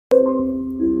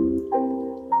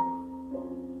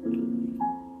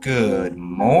Good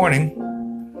morning.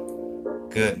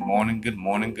 Good morning. Good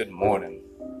morning. Good morning.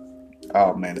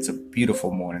 Oh man, it's a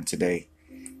beautiful morning today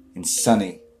in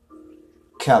sunny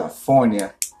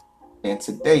California. And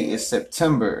today is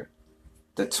September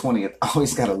the 20th. I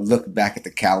always got to look back at the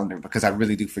calendar because I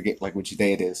really do forget like which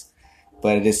day it is.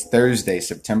 But it is Thursday,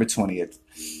 September 20th.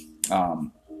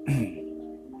 Um,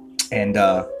 and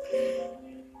a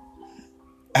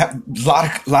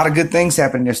lot of good things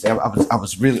happened yesterday. I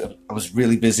was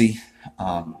really busy.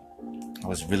 Um, I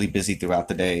was really busy throughout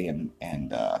the day and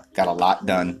got a lot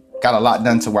done. Got a lot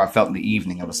done to where I felt in the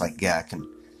evening I was like, yeah, I can.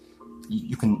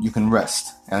 You can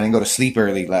rest. And I didn't go to sleep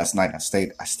early last night. I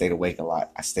stayed awake a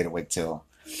lot. I stayed awake till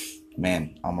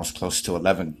almost close to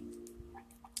 11.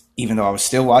 Even though I was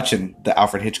still watching the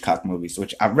Alfred Hitchcock movies,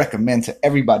 which I recommend to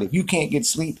everybody. If you can't get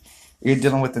sleep, you're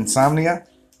dealing with insomnia,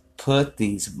 put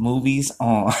these movies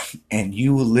on and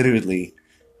you will literally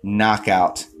knock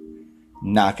out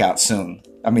soon.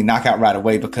 I mean, knock out right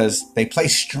away because they play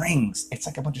strings. It's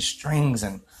like a bunch of strings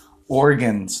and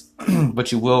organs,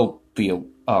 but you will wake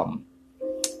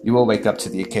up to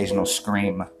the occasional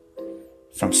scream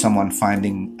from someone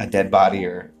finding a dead body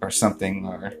or something,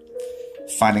 or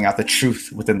finding out the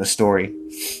truth within the story.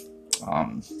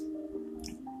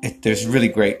 There's really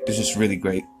great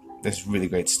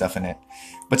stuff in it.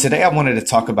 But today I wanted to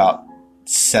talk about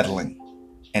settling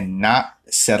and not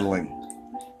settling.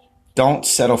 Don't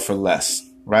settle for less,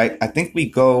 right? I think we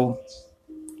go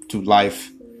through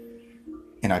life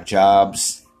in our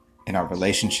jobs, in our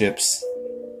relationships,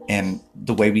 and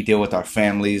the way we deal with our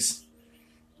families,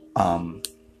 the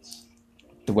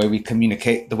way we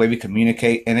communicate.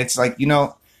 And it's like,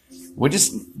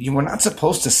 we're not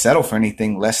supposed to settle for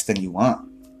anything less than you want.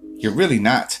 You're really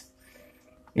not.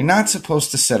 You're not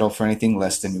supposed to settle for anything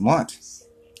less than you want.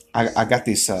 I got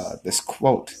this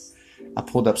quote. I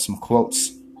pulled up some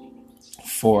quotes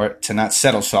to not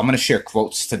settle. So I'm going to share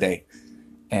quotes today.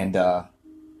 And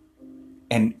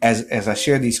as I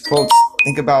share these quotes,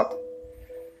 think about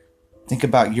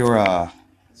your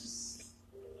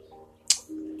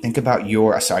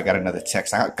sorry, I got another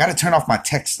text. I got to turn off my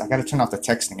text. I got to turn off the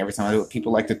texting every time I do it.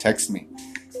 People like to text me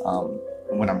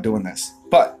when I'm doing this.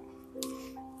 But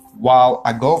while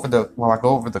I go over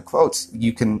the quotes,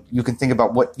 you can think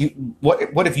about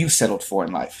what have you settled for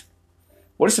in life?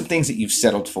 What are some things that you've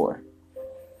settled for?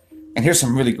 And here's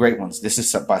some really great ones. This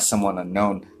is by someone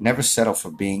unknown. Never settle for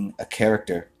being a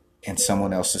character in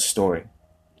someone else's story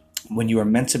when you are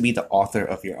meant to be the author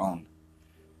of your own.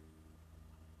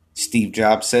 Steve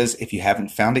Jobs says, if you haven't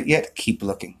found it yet, keep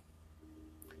looking.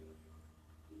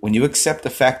 When you accept the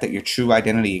fact that your true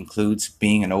identity includes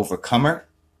being an overcomer,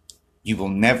 you will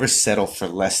never settle for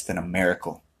less than a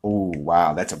miracle. Oh,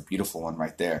 wow. That's a beautiful one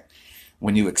right there.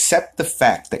 When you accept the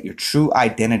fact that your true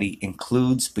identity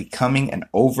includes becoming an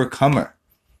overcomer,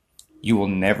 you will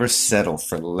never settle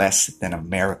for less than a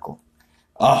miracle.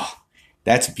 Oh,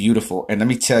 that's beautiful. And let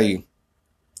me tell you,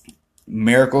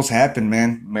 miracles happen,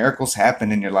 man. Miracles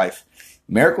happen in your life.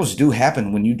 Miracles do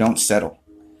happen when you don't settle.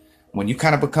 When you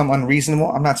kind of become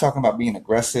unreasonable. I'm not talking about being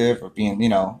aggressive or being,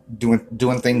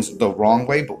 doing things the wrong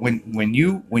way. But when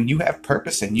you have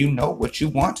purpose and you know what you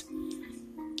want,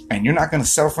 and you're not going to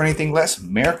settle for anything less,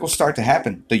 miracles start to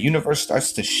happen. The universe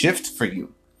starts to shift for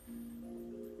you.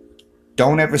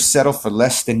 Don't ever settle for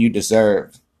less than you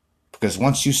deserve. Because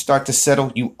once you start to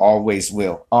settle, you always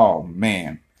will. Oh,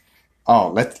 man. Oh,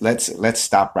 let's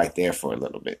stop right there for a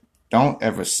little bit. Don't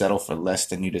ever settle for less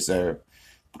than you deserve.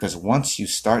 Because once you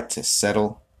start to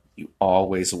settle, you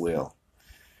always will.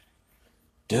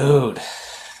 Dude,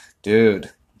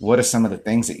 what are some of the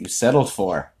things that you settled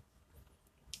for?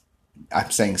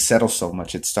 I'm saying settle so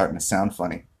much, it's starting to sound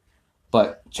funny.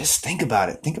 But just think about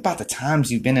it. Think about the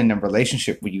times you've been in a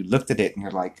relationship where you looked at it and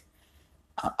you're like,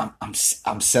 I'm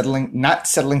settling, not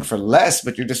settling for less,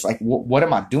 but you're just like, what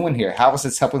am I doing here? How is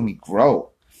this helping me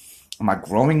grow? Am I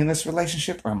growing in this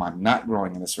relationship or am I not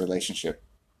growing in this relationship?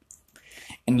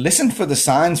 And listen for the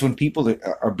signs when people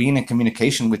are being in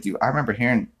communication with you. I remember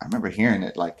hearing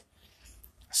it, like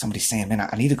somebody saying, man,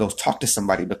 I need to go talk to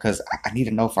somebody because I need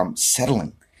to know if I'm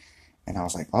settling. And I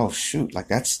was like, oh, shoot,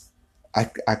 like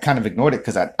I kind of ignored it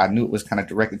because I knew it was kind of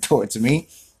directed towards me.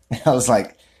 And I was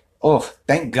like, oh,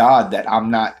 thank God that I'm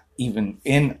not even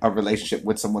in a relationship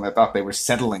with someone that thought they were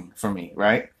settling for me,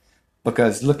 right?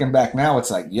 Because looking back now, it's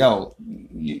like, yo,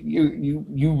 I'm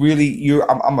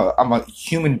a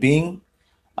human being.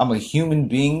 I'm a human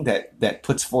being that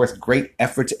puts forth great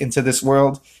effort into this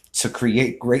world to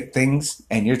create great things.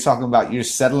 And you're talking about you're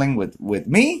settling with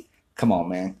me? Come on,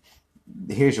 man.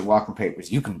 Here's your walking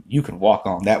papers. You can walk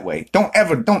on that way. Don't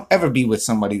ever be with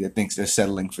somebody that thinks they're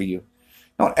settling for you.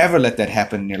 Don't ever let that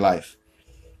happen in your life.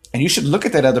 And you should look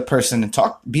at that other person and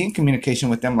be in communication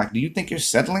with them. Like, do you think you're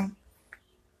settling,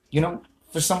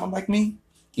 for someone like me?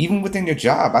 Even within your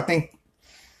job. I think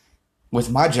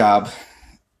with my job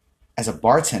as a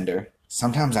bartender,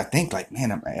 sometimes I think like,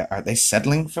 man, are they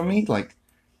settling for me? Like,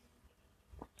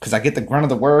 because I get the grunt of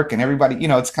the work and everybody,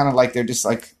 it's kind of like they're just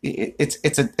like,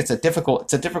 it's a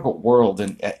difficult world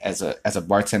as a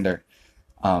bartender,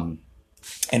 um,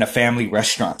 in a family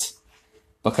restaurant,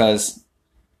 because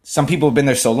some people have been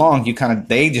there so long,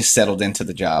 they just settled into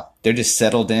the job. They're just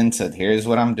settled into, here's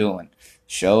what I'm doing.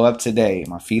 Show up today.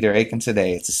 My feet are aching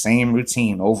today. It's the same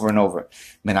routine over and over.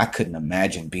 Man, I couldn't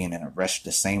imagine being in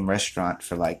the same restaurant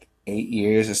for like 8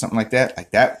 years or something like that.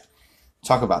 Like that.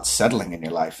 Talk about settling in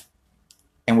your life.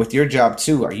 And with your job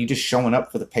too, are you just showing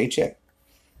up for the paycheck?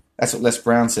 That's what Les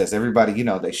Brown says. Everybody,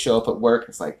 they show up at work.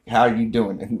 It's like, how are you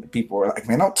doing? And people are like,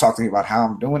 man, don't talk to me about how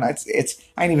I'm doing. I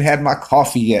ain't even had my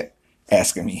coffee yet.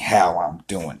 Asking me how I'm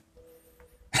doing.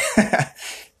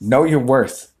 Know your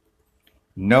worth.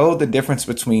 Know the difference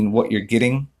between what you're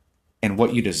getting and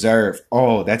what you deserve.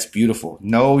 Oh, that's beautiful.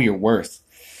 Know your worth.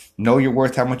 Know your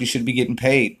worth, how much you should be getting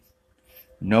paid.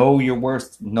 Know your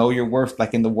worth. Know your worth,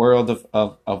 like in the world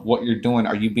of what you're doing.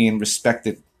 Are you being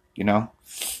respected?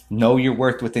 Know your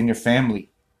worth within your family.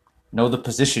 Know the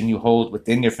position you hold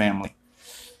within your family.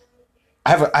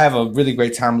 I have a really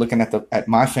great time looking at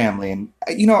my family, and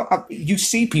you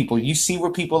see people, you see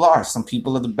where people are. Some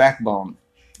people are the backbone.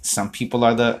 Some people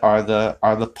are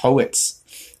the poets.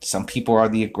 Some people are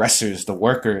the aggressors, the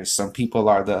workers. Some people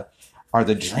are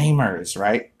the dreamers,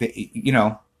 right?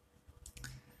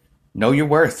 Know your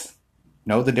worth.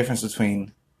 Know the difference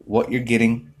between what you're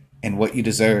getting and what you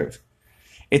deserve.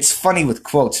 It's funny with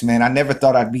quotes, man. I never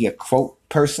thought I'd be a quote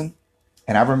person.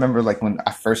 And I remember like when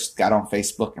I first got on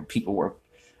Facebook and people were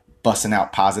busting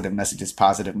out positive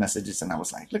messages. And I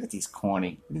was like, look at these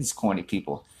corny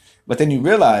people. But then you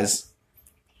realize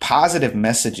positive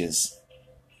messages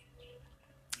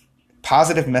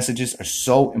are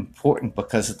so important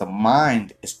because the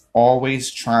mind is always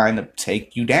trying to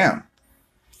take you down.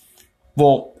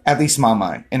 Well, at least my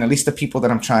mind, and at least the people that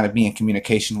I'm trying to be in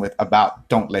communication with about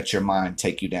don't let your mind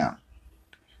take you down.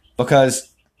 Because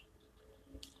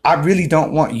I really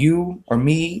don't want you or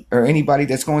me or anybody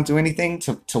that's going through anything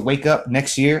to wake up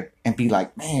next year and be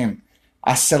like, man,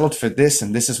 I settled for this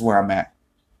and this is where I'm at.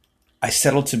 I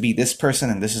settled to be this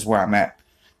person and this is where I'm at.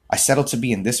 I settled to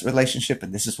be in this relationship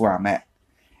and this is where I'm at.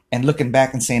 And looking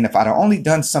back and saying, if I'd only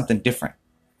done something different,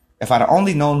 if I'd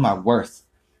only known my worth,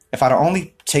 if I'd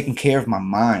only taken care of my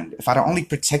mind, if I'd only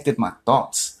protected my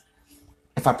thoughts,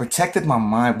 if I protected my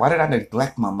mind, why did I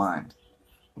neglect my mind?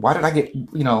 Why did I get,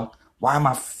 why am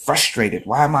I frustrated?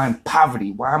 Why am I in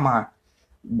poverty? Why am I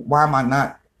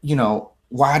not,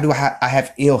 why do I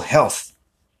have ill health?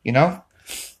 You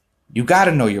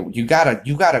gotta know you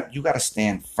gotta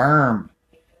stand firm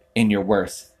in your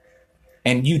worth.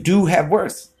 And you do have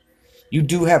worth. You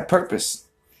do have purpose.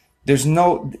 There's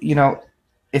no,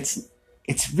 it's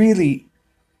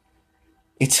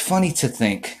funny to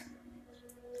think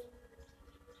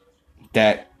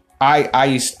that I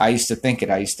used to think it.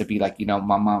 I used to be like, my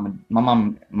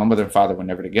mother and father were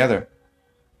never together.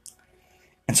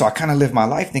 And so I kind of lived my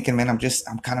life thinking, man, I'm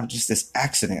kind of just this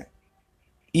accident.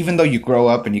 Even though you grow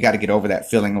up and you got to get over that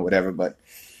feeling or whatever, but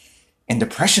in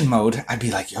depression mode, I'd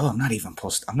be like, yo, I'm not even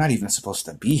supposed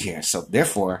to be here. So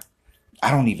therefore,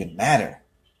 I don't even matter.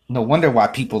 No wonder why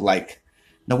people like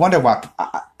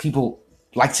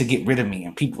to get rid of me,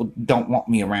 and people don't want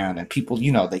me around, and people,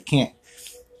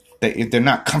 they're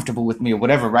not comfortable with me or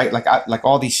whatever, right? Like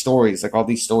all these stories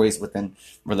within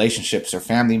relationships or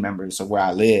family members or where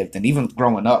I lived. And even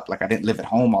growing up, like I didn't live at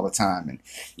home all the time. And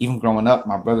even growing up,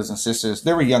 my brothers and sisters,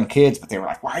 they were young kids, but they were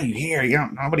like, why are you here?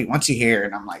 Nobody wants you here.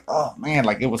 And I'm like, oh man,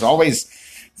 like it was always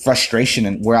frustration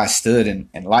and where I stood in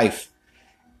life.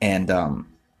 And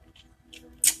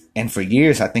for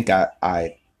years, I think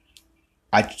I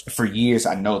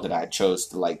know that I chose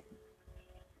to like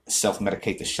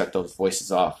self-medicate to shut those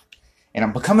voices off. And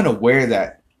I'm becoming aware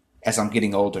that as I'm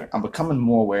getting older, I'm becoming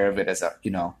more aware of it as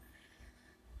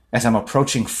I'm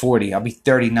approaching 40. I'll be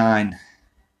 39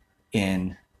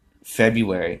 in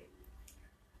February.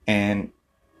 And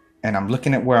I'm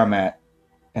looking at where I'm at,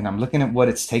 and I'm looking at what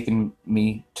it's taken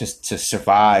me to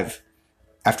survive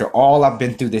after all I've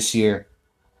been through this year.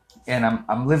 And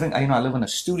I'm living, I live in a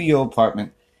studio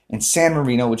apartment in San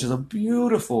Marino, which is a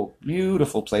beautiful,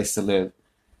 beautiful place to live.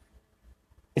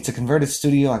 It's a converted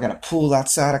studio. I got a pool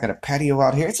outside. I got a patio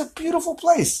out here. It's a beautiful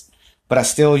place. But I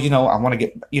still, I want to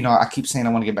get, I keep saying I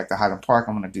want to get back to Highland Park.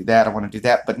 I want to do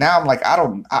that. But now I'm like,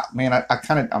 I'm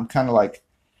kind of like,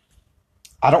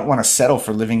 I don't want to settle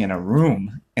for living in a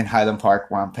room in Highland Park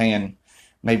where I'm paying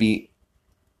maybe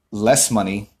less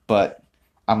money, but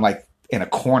I'm like in a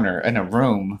corner in a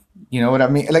room. You know what I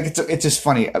mean? Like it's just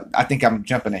funny. I think I'm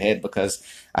jumping ahead because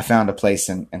I found a place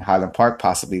in Highland Park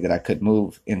possibly that I could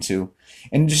move into,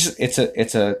 and just it's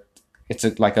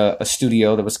like a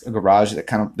studio that was a garage that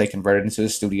kind of they converted into a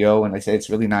studio, and they say it's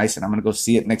really nice, and I'm gonna go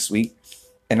see it next week,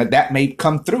 and that may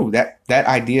come through. That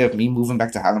idea of me moving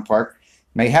back to Highland Park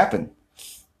may happen,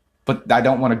 but I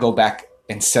don't want to go back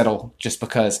and settle just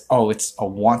because, oh, it's a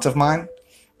want of mine,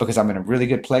 because I'm in a really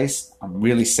good place. I'm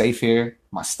really safe here.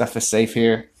 My stuff is safe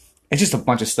here. It's just a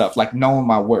bunch of stuff, like knowing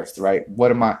my worth, right?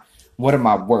 What am I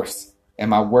worth?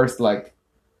 Am I worth like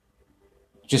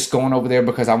just going over there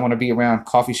because I want to be around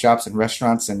coffee shops and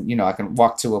restaurants, and I can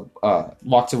walk to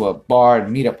a bar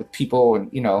and meet up with people, and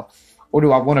or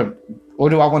do I want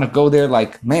to go there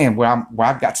like, man, where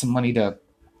I've got some money to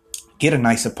get a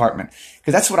nice apartment,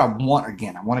 because that's what I want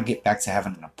again. I want to get back to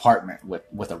having an apartment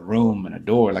with a room and a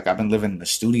door. Like I've been living in the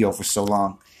studio for so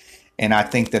long, and I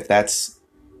think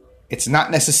it's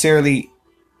not necessarily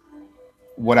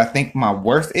what I think my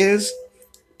worth is,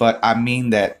 but I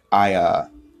mean that I've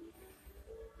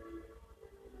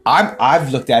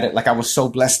looked at it like I was so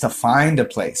blessed to find a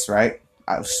place, right?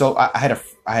 I had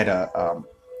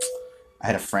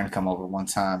a friend come over one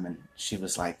time, and she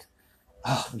was like,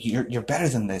 "Oh, you're better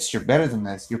than this. You're better than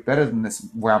this. You're better than this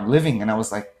where I'm living." And I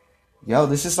was like, "Yo,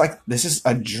 this is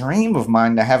a dream of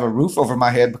mine to have a roof over my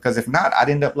head, because if not, I'd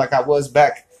end up like I was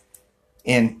back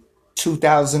in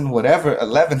 2000 whatever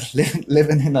 11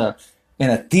 living in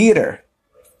a theater,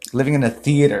 living in a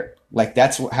theater. Like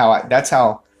that's how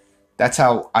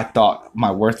I thought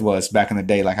my worth was back in the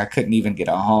day. Like I couldn't even get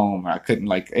a home, or I couldn't,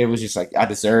 like, it was just like I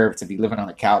deserved to be living on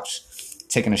a couch,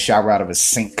 taking a shower out of a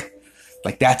sink.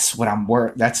 Like that's what I'm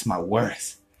worth. That's my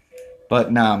worth.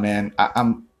 But nah, man,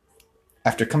 I'm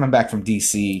after coming back from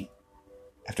DC,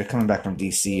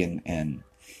 and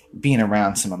being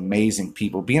around some amazing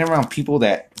people, being around people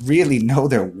that really know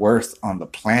their worth on the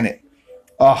planet.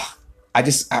 Oh, I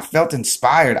felt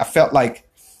inspired. I felt like,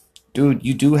 dude,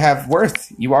 you do have worth.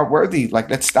 You are worthy. Like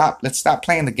let's stop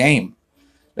playing the game.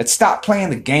 Let's stop playing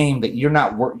the game that you're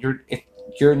not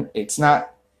it's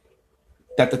not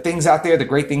that the things out there, the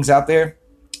great things out there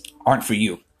aren't for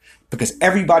you, because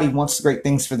everybody wants great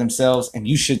things for themselves, and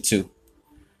you should too.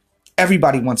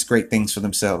 Everybody wants great things for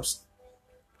themselves.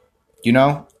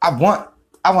 I want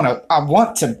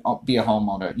to be a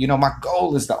homeowner. My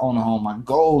goal is to own a home. My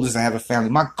goal is to have a family.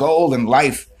 My goal in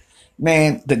life,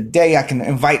 man, the day I can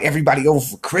invite everybody over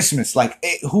for Christmas, like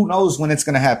who knows when it's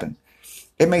going to happen.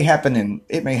 It may happen in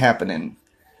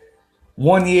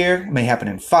 1 year, it may happen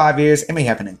in 5 years, it may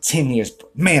happen in 10 years.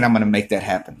 But man, I'm going to make that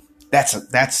happen. That's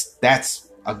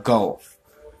a goal.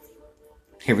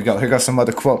 Here we go. Here go some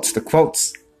other quotes. The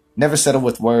quotes: never settle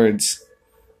with words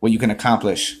what you can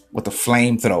accomplish with a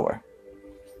flamethrower.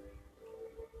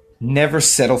 Never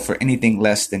settle for anything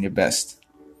less than your best.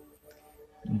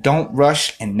 Don't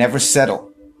rush, and never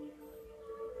settle.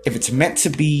 If it's meant to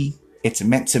be, it's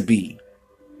meant to be.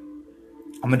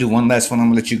 I'm going to do one last one. I'm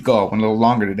going to let you go. I went a little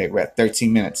longer today. We're at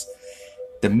 13 minutes.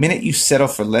 The minute you settle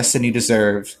for less than you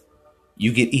deserve,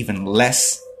 you get even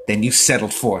less than you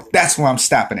settled for. That's where I'm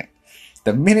stopping it.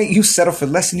 The minute you settle for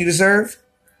less than you deserve,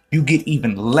 you get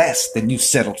even less than you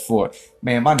settled for.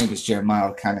 Man, my name is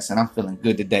Jeremiah Kindness, and I'm feeling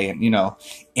good today. And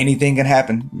anything can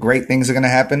happen. Great things are gonna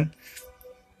happen.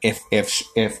 If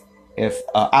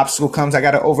obstacle comes, I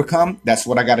gotta overcome. That's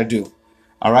what I gotta do.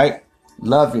 All right.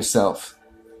 Love yourself.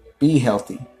 Be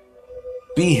healthy.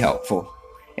 Be helpful,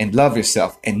 and love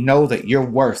yourself. And know that you're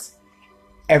worth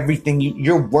everything.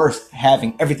 You're worth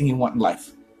having everything you want in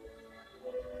life.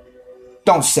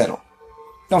 Don't settle.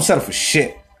 Don't settle for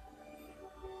shit.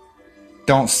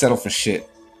 Don't settle for shit.